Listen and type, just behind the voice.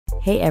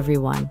Hey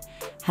everyone!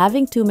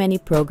 Having too many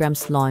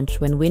programs launch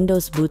when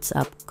Windows boots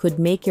up could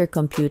make your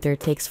computer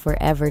takes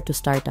forever to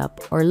start up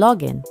or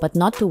log in, but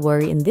not to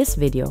worry. In this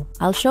video,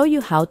 I'll show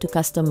you how to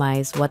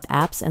customize what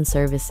apps and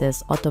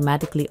services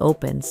automatically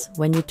opens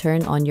when you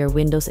turn on your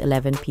Windows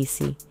 11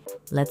 PC.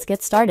 Let's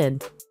get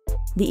started.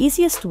 The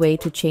easiest way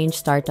to change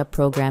startup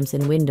programs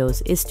in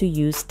Windows is to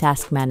use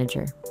Task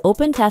Manager.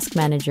 Open Task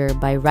Manager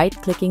by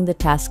right-clicking the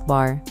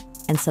taskbar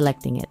and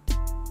selecting it.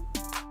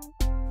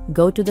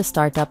 Go to the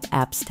Startup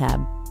Apps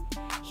tab.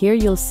 Here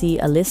you'll see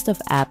a list of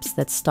apps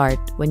that start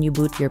when you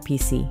boot your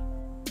PC.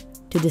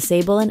 To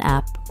disable an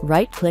app,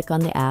 right-click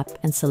on the app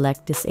and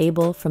select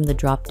Disable from the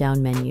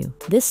drop-down menu.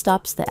 This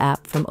stops the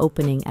app from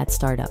opening at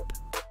startup.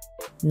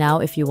 Now,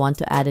 if you want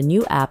to add a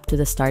new app to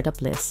the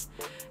startup list,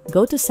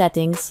 go to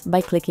Settings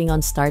by clicking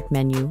on Start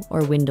menu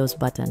or Windows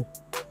button.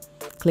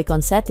 Click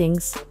on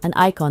Settings, an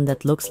icon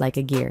that looks like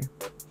a gear.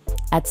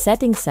 At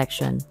Settings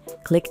section,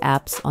 click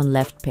Apps on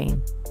left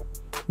pane.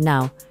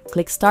 Now,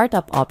 click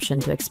Startup option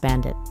to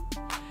expand it.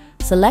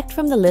 Select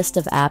from the list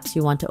of apps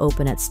you want to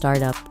open at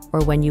startup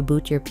or when you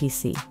boot your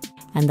PC.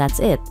 And that's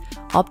it.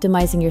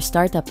 Optimizing your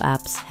startup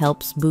apps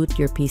helps boot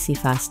your PC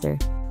faster.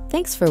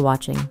 Thanks for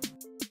watching.